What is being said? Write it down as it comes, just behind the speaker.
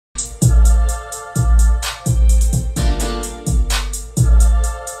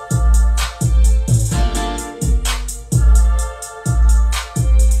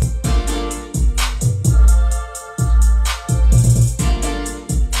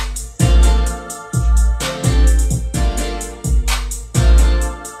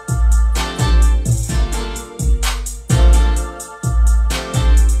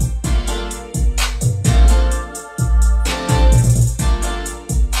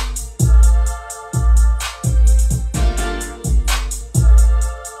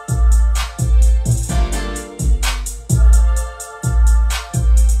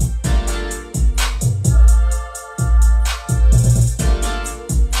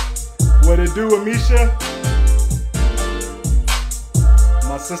What it do, Amisha?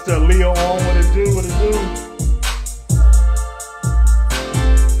 My sister Leah on. What it do? What it do?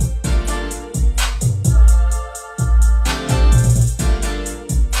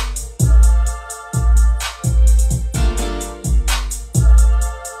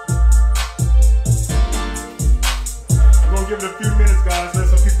 Give it a few minutes, guys. Let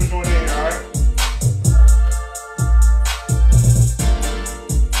some people join in, alright?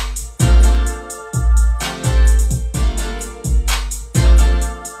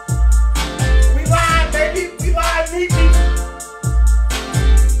 We live, baby! We live, meet me!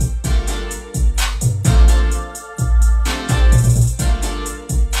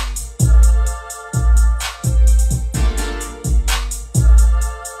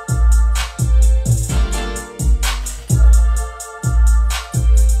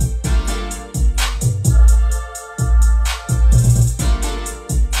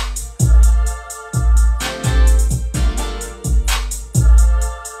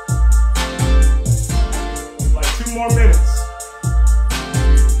 More minutes.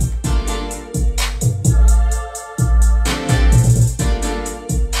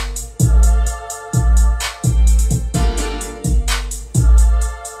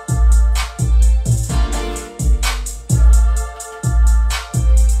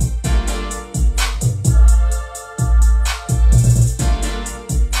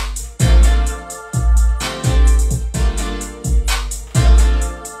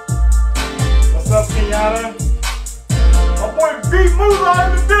 What's up, Kenyatta? My boy Beat Moose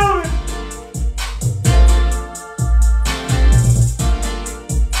out in the building.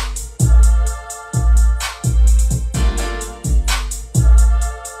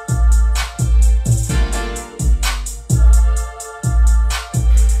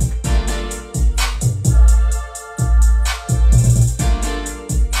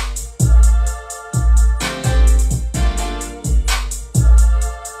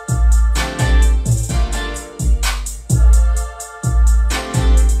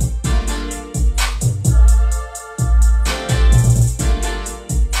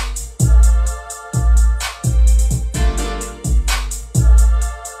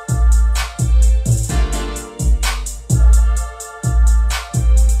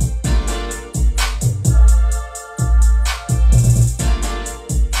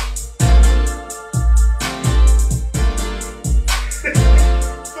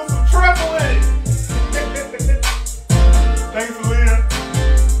 Thanks, Aaliyah.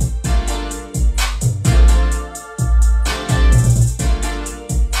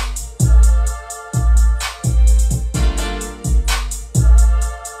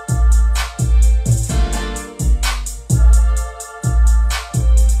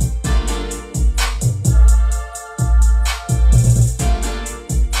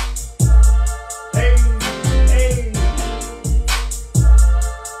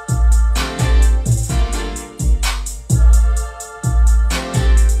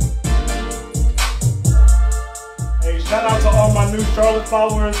 Shout out to all my new Charlotte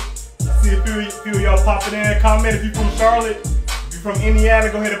followers. I see a few of y'all popping in. Comment if you're from Charlotte. If you're from Indiana,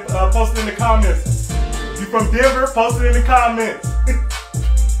 go ahead and post it in the comments. If you're from Denver, post it in the comments.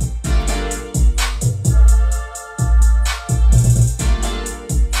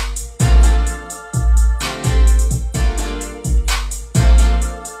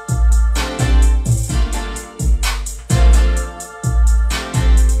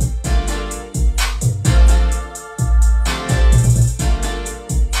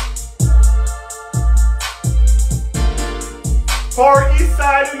 Far East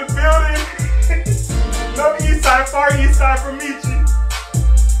Side in the building. No East Side, Far East Side from Michi.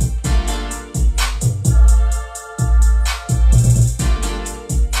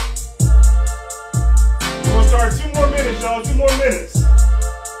 We're gonna start 2 more minutes, y'all. 2 more minutes.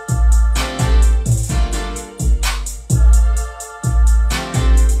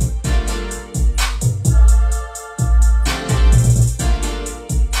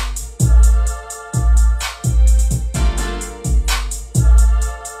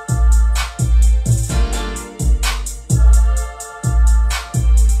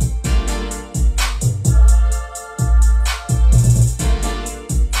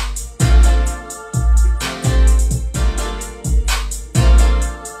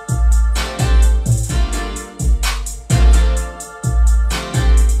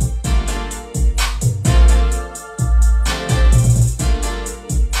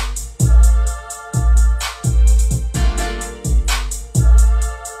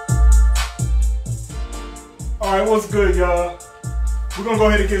 Alright, what's good, y'all? We're gonna go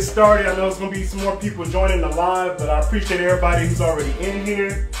ahead and get started. I know there's gonna be some more people joining the live, but I appreciate everybody who's already in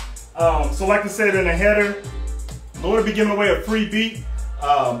here. So like I said in the header, I'm going to be giving away a free beat.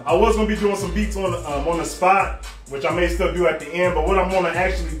 I was going to be doing some beats on the spot, which I may still do at the end, but what I'm going to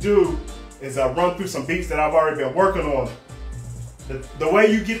actually do is run through some beats that I've already been working on. The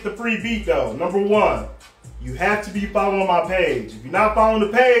way you get the free beat though, number one, you have to be following my page. If you're not following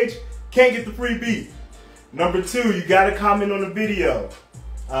the page, can't get the free beat. Number two, you got to comment on the video.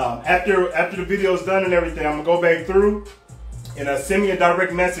 After the video is done and everything, I'm going to go back through and send me a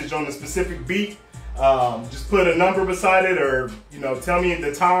direct message on the specific beat. Just put a number beside it, or tell me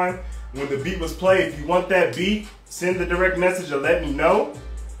the time when the beat was played. If you want that beat, send the direct message and let me know,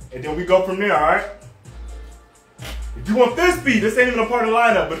 and then we go from there. All right. If you want this beat, this ain't even a part of the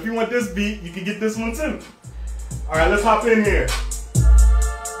lineup, but if you want this beat, you can get this one too. All right, let's hop in here.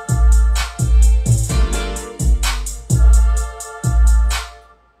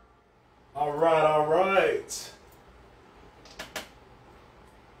 All right, all right.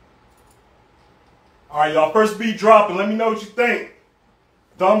 All right, y'all, first beat dropping. Let me know what you think.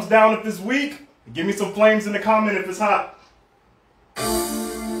 Thumbs down if it's weak. Give me some flames in the comment if it's hot.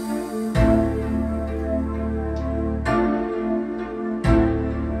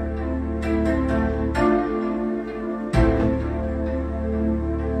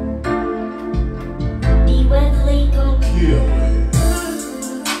 Dweatherly Gon Kill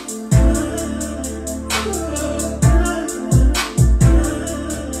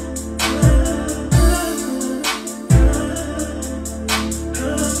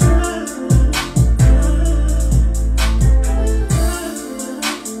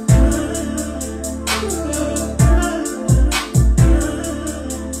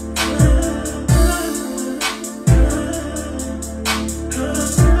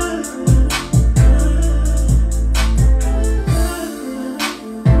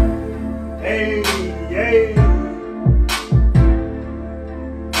IT.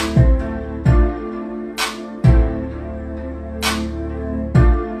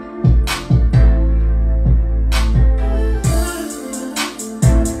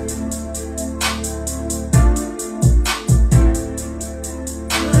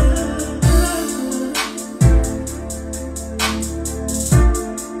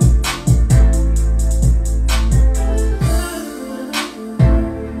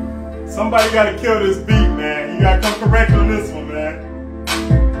 Somebody gotta kill this beat, man. You gotta come correct on this one, man.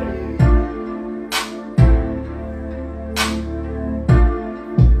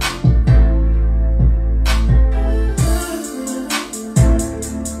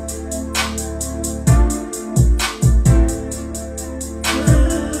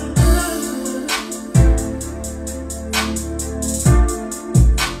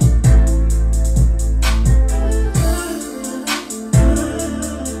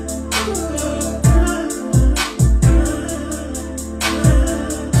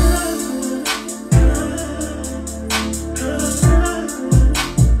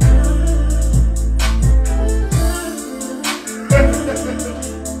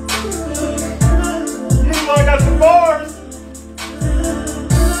 I got some bars.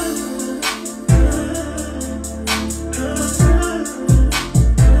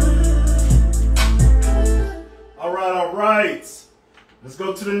 All right. Let's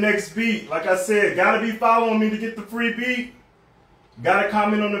go to the next beat. Like I said, gotta be following me to get the free beat. Gotta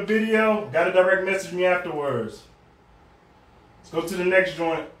comment on the video. Gotta direct message me afterwards. Let's go to the next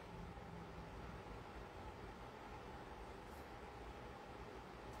joint.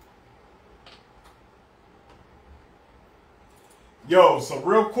 Yo, so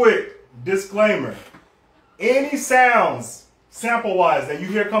real quick, disclaimer. Any sounds, sample-wise, that you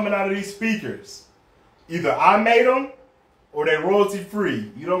hear coming out of these speakers, either I made them or they're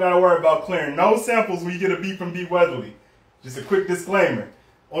royalty-free. You don't got to worry about clearing no samples when you get a beat from Dweatherly. Just a quick disclaimer.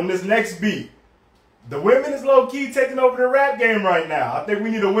 On this next beat, the women is low-key taking over the rap game right now. I think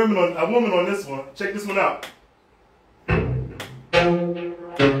we need a woman on this one. Check this one out.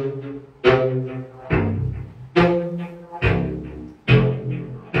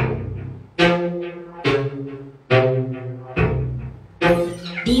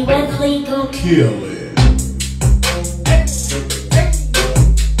 Dweatherly Gon Kill IT.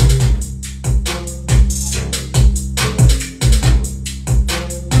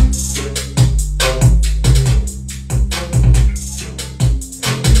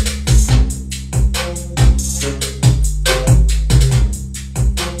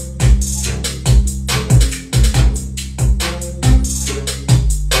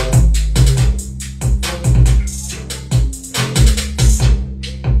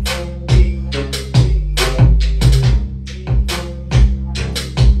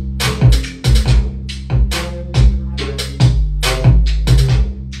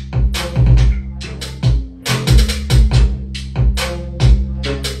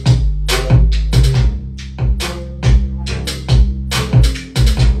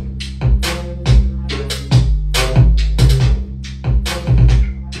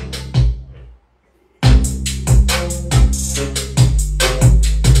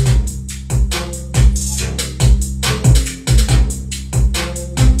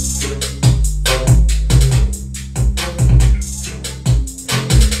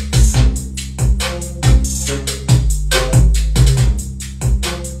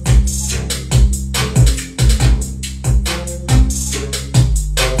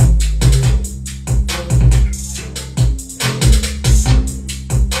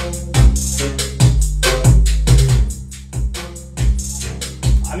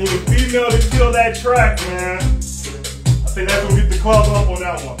 kill that track, man. I think that's gonna get the club up on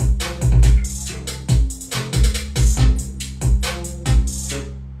that one.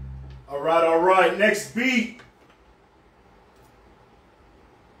 All right, next beat.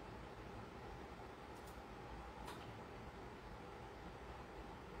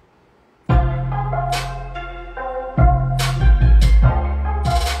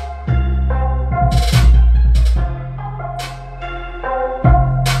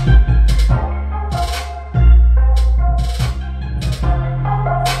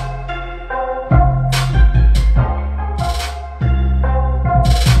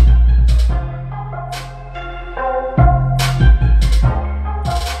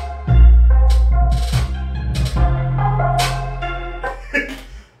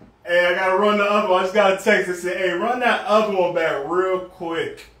 Run the other one. I just got a text that said, hey, run that other one back real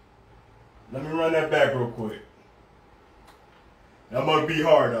quick. Let me run that back real quick. That must be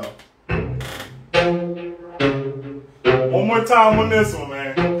hard though. One more time on this one,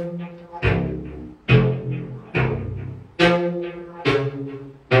 man.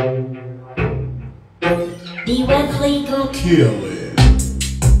 Dweatherly Gon Kill it.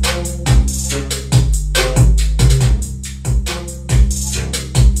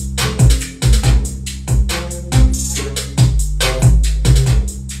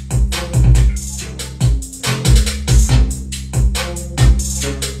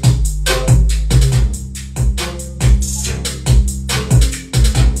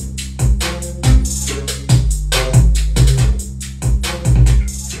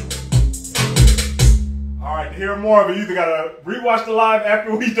 Hear more of it, you either gotta rewatch the live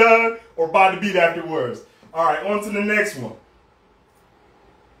after we done or buy the beat afterwards. All right, on to the next one.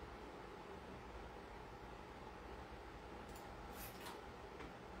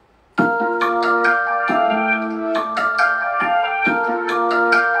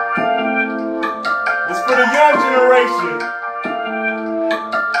 It's for the young generation.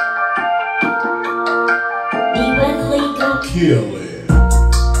 Dweatherly Gon Kill it.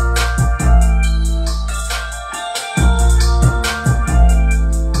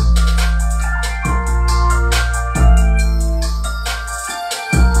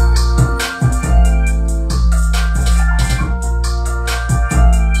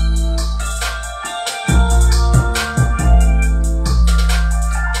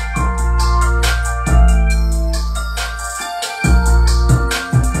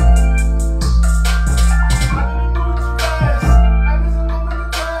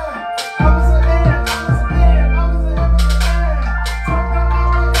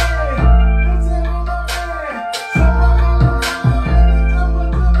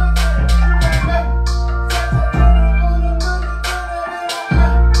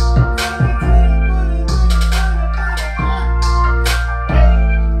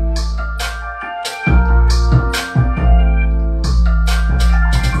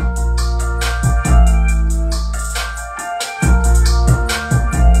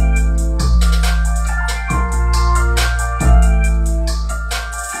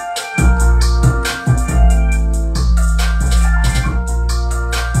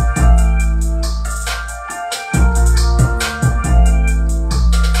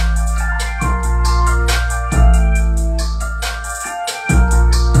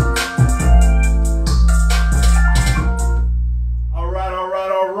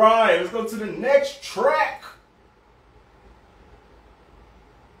 Let's go to the next track.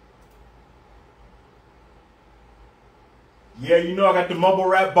 Yeah, you know I got the mumble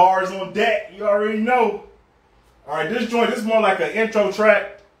rap bars on deck. You already know. All right, this joint, this is more like an intro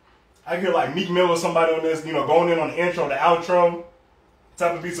track. I hear like Meek Mill or somebody on this, you know, going in on the intro, the outro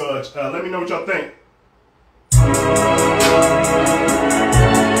type of beat. So let me know what y'all think.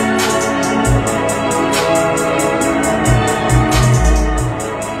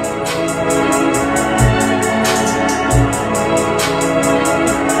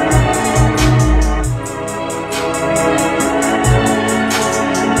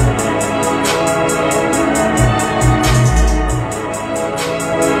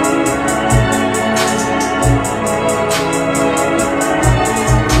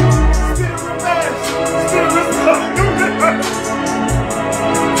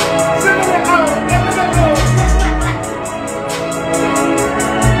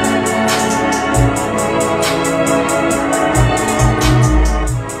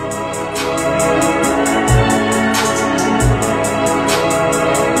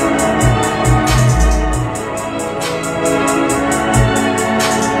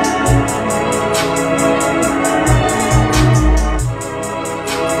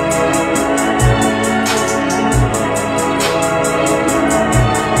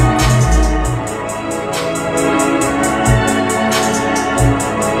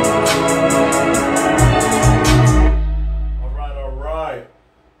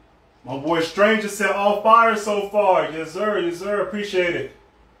 My boy Stranger said all fire so far. Yes, sir. Yes, sir. Appreciate it.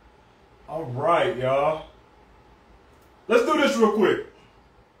 All right, y'all. Let's do this real quick.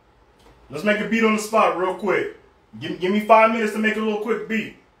 Let's make a beat on the spot real quick. Give me 5 minutes to make a little quick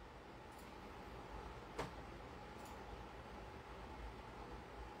beat.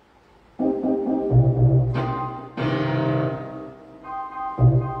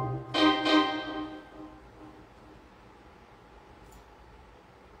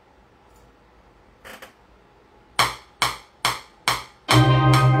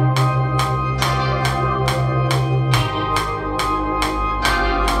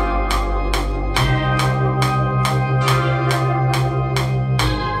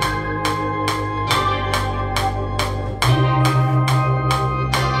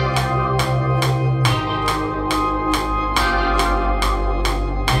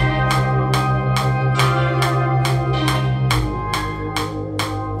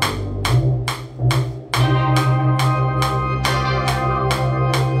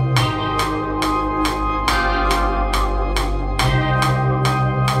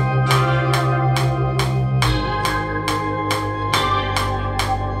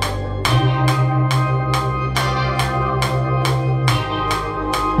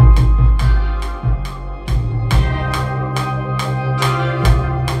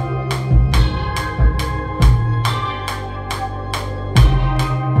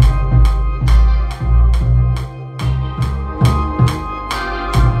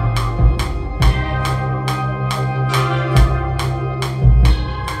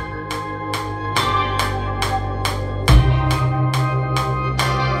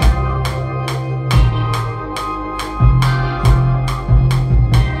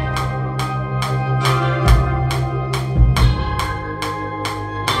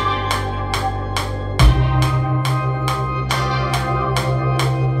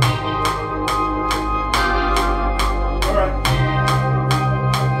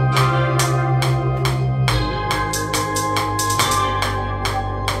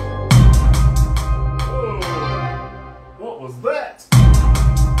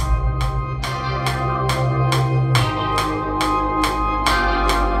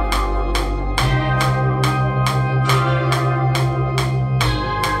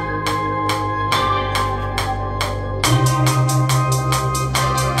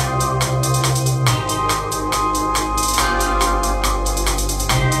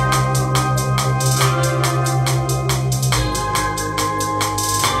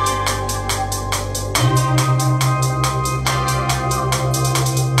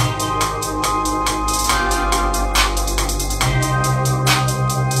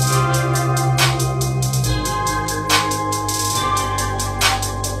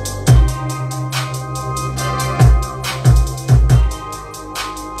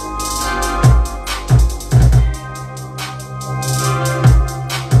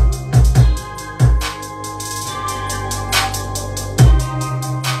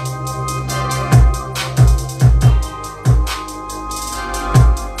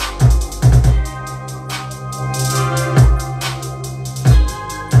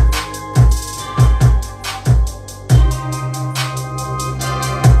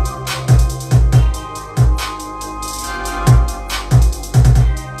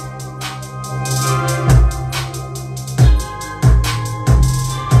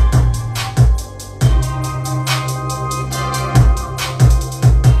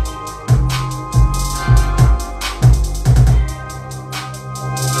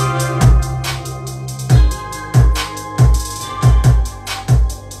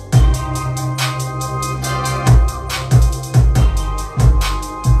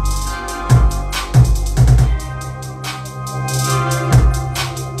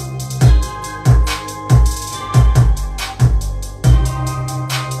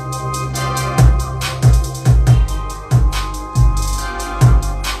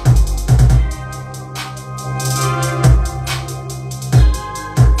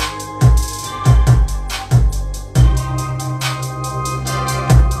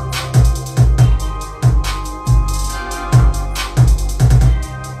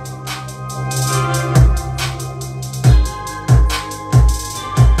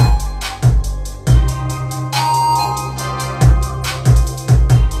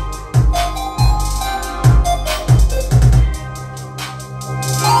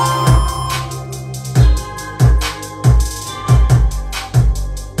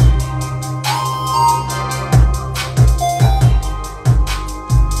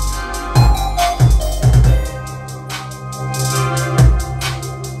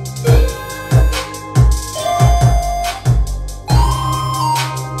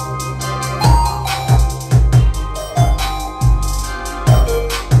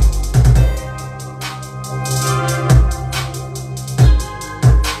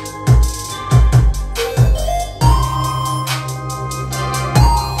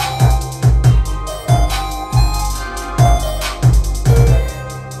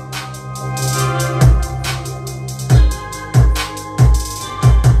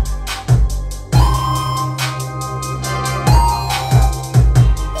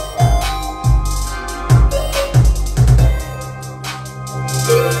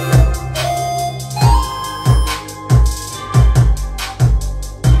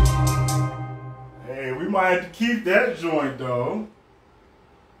 keep that joint though.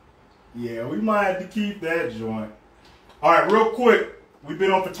 Yeah, we might have to keep that joint. All right, real quick. We've been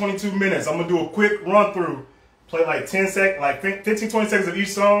on for 22 minutes. I'm gonna do a quick run through. Play like 15, 20 seconds of each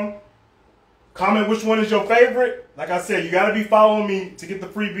song. Comment which one is your favorite. Like I said, you gotta be following me to get the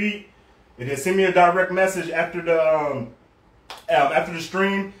free beat. And then send me a direct message after the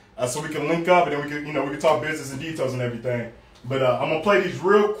stream, so we can link up and then we can, we can talk business and details and everything. But I'm gonna play these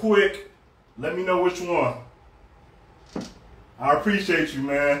real quick. Let me know which one. I appreciate you,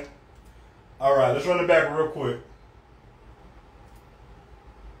 man. All right, let's run it back real quick.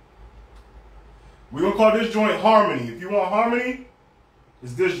 We're gonna call this joint Harmony. If you want harmony,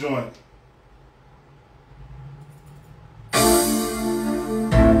 it's this joint.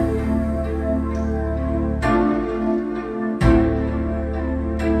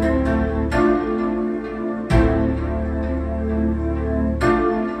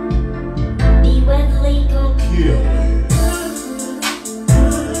 Dweatherly Gon Kill IT.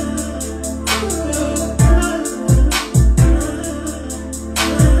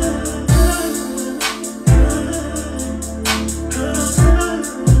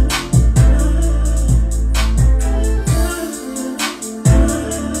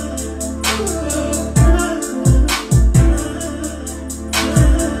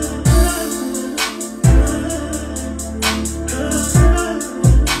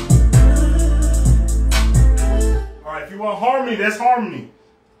 Harmony, that's harmony.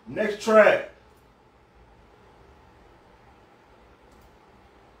 Next track.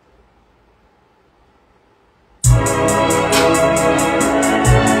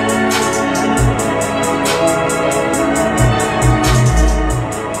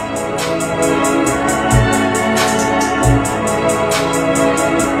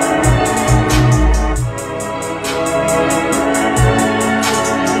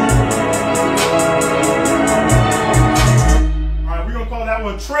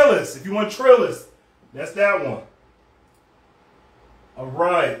 Trillis. If you want Trillis, that's that one. All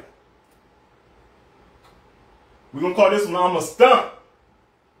right. We're going to call this one I'm a Stunt.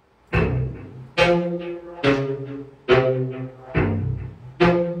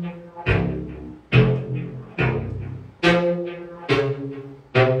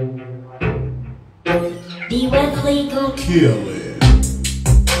 Dweatherly Gon Kill it.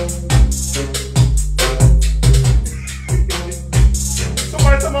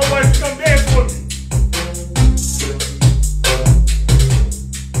 Somebody tell my wife to come dance with me.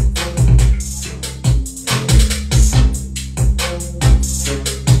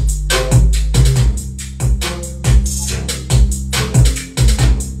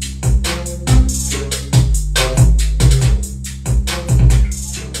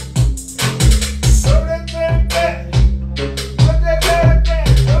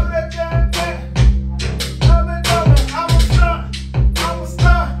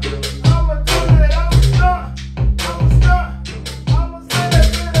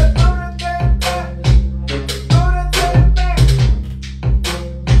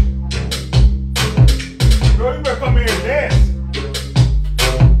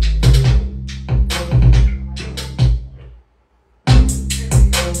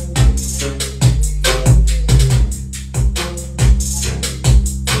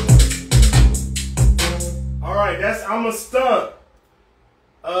 That's I'm a Stunt.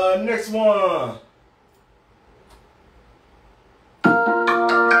 Next one.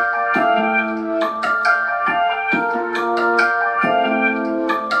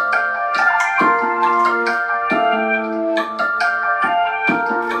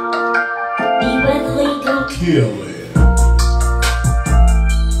 Dweatherly Gon Kill it.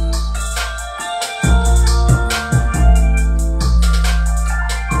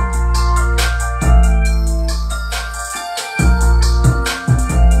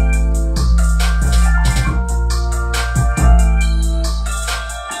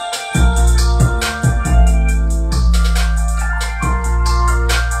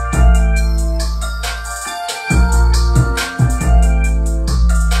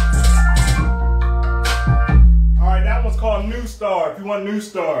 New Star. If you want New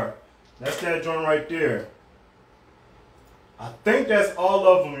Star, that's that joint right there. I think that's all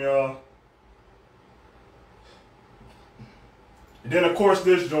of them, y'all. And then of course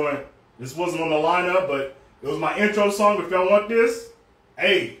this joint. This wasn't on the lineup, but it was my intro song. If y'all want this,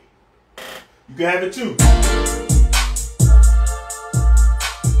 hey, you can have it too.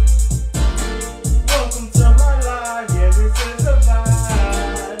 Welcome to my life. Yeah, this is the vibe.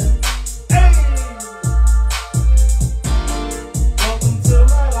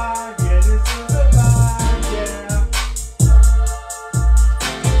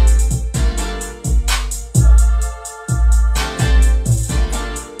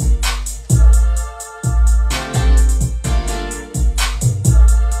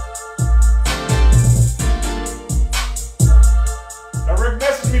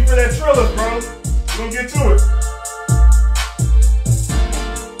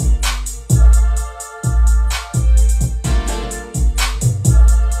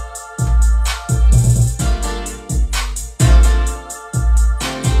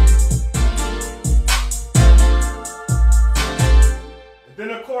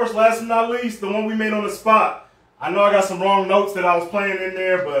 course, last but not least, the one we made on the spot. I know I got some wrong notes that I was playing in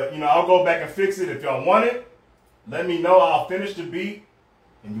there, but you know, I'll go back and fix it. If y'all want it, let me know. I'll finish the beat,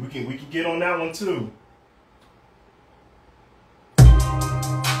 and we can get on that one too.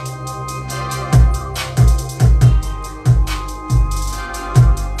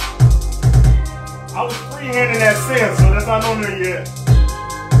 I was freehanding that synth, so that's not on there yet.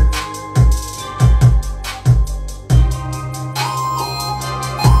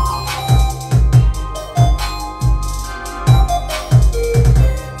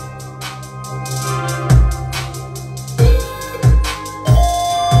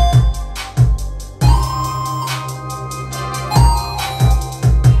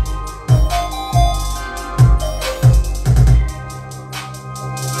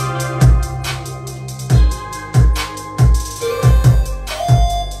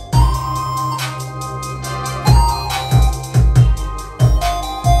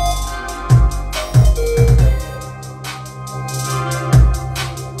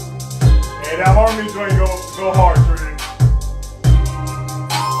 That harmony joint go hard, Trey.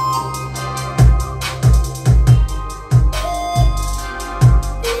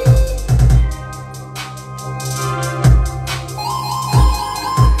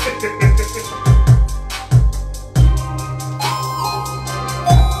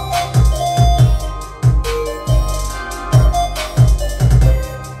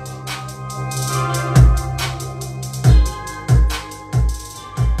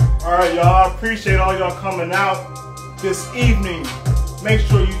 Alright, y'all, I appreciate all y'all coming out this evening. Make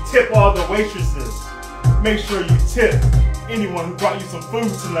sure you tip all the waitresses. Make sure you tip anyone who brought you some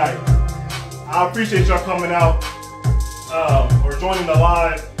food tonight. I appreciate y'all coming out or joining the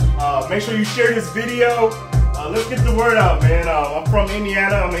live. Make sure you share this video. Let's get the word out, man. I'm from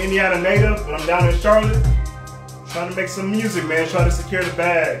Indiana. I'm an Indiana native, but I'm down in Charlotte. Trying to make some music, man. Trying to secure the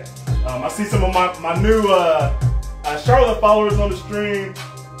bag. I see some of my new Charlotte followers on the stream.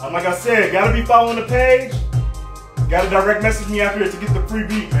 Like I said, gotta be following the page. Gotta direct message me after it to get the free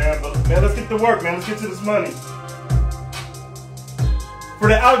beat, man. But man, let's get to work, man. Let's get to this money. For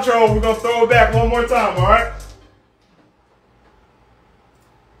the outro, we're gonna throw it back one more time, alright?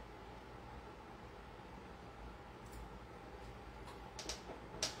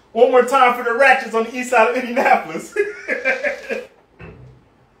 One more time for the ratchets on the east side of Indianapolis.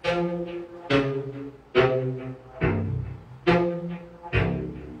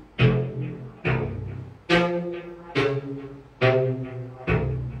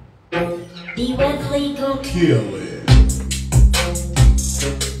 Dweatherly Gon Kill it.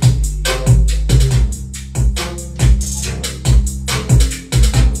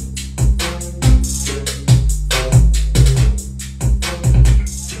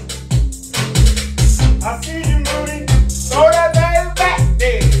 I see you, Moody. Throw that ass back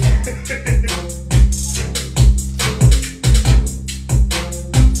there.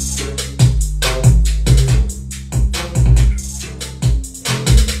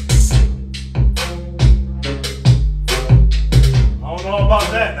 About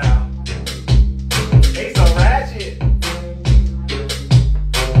that now. They so ratchet.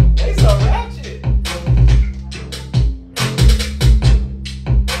 They so ratchet.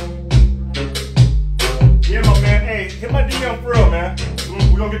 Yeah, my man. Hey, hit my DM for real, man.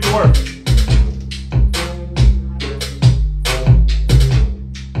 We gonna get to work.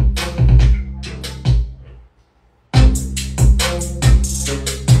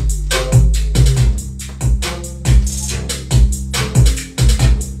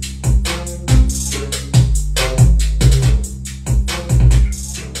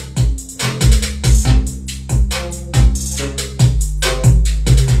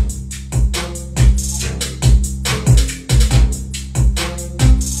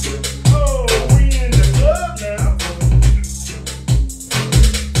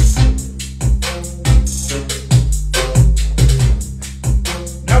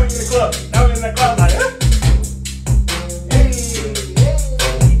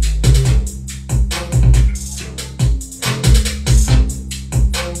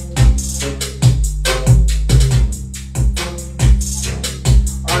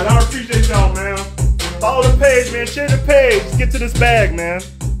 Follow the page, man. Share the page. Let's get to this bag, man.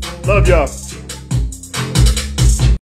 Love y'all.